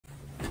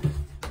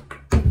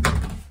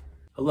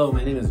Hello,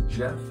 my name is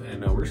Jeff,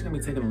 and we're just gonna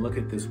be taking a look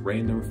at this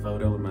random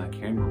photo in my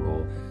camera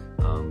roll.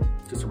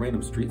 Just a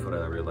random street photo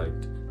that I really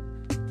liked.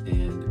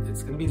 And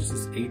it's gonna be just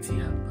this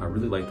ATM. I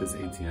really like this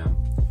ATM.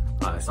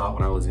 I saw it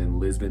when I was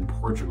in Lisbon,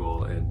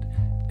 Portugal, and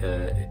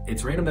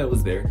it's random that it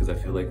was there because I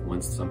feel like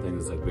once something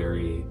is like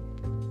very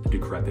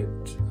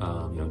decrepit,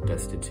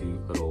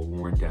 destitute, a little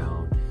worn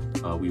down,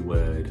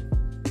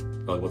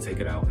 we'll take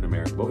it out in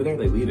America. But over there,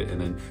 they leave it, and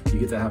then you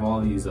get to have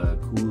all these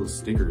cool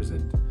stickers,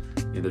 and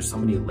there's so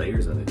many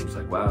layers of it. It's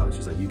like, wow, it's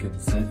just like you can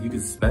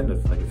spend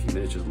like a few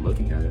minutes just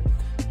looking at it,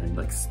 and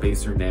like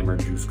spacer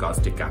nammer juice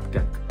gastic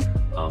deck.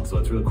 So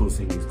it's really cool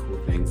seeing these cool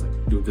things.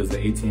 Like, does the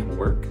ATM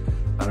work?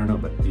 I don't know,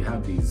 but you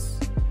have these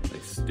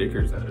like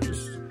stickers that are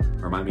just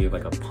remind me of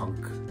like a punk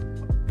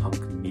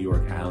New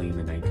York alley in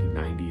the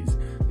 1990s.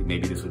 Like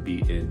maybe this would be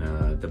in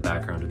the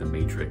background of The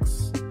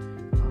Matrix.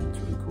 It's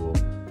really cool,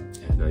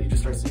 and you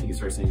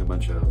start seeing a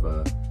bunch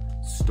of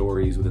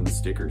stories within the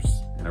stickers,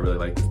 and I really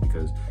like this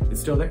because it's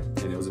still there,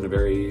 and it was in a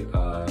very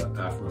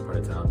affluent part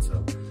of town.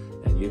 So,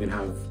 and you even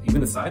have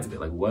the sides of it.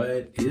 Like,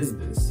 what is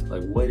this?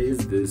 Like, what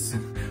is this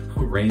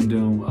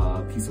random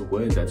piece of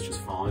wood that's just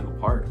falling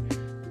apart?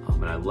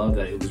 And I love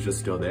that it was just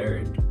still there,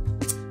 and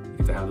you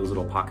get to have those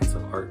little pockets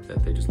of art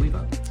that they just leave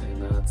up,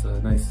 and it's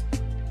nice.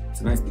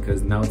 It's nice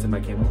because now it's in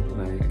my camera,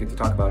 and I get to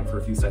talk about it for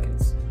a few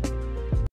seconds.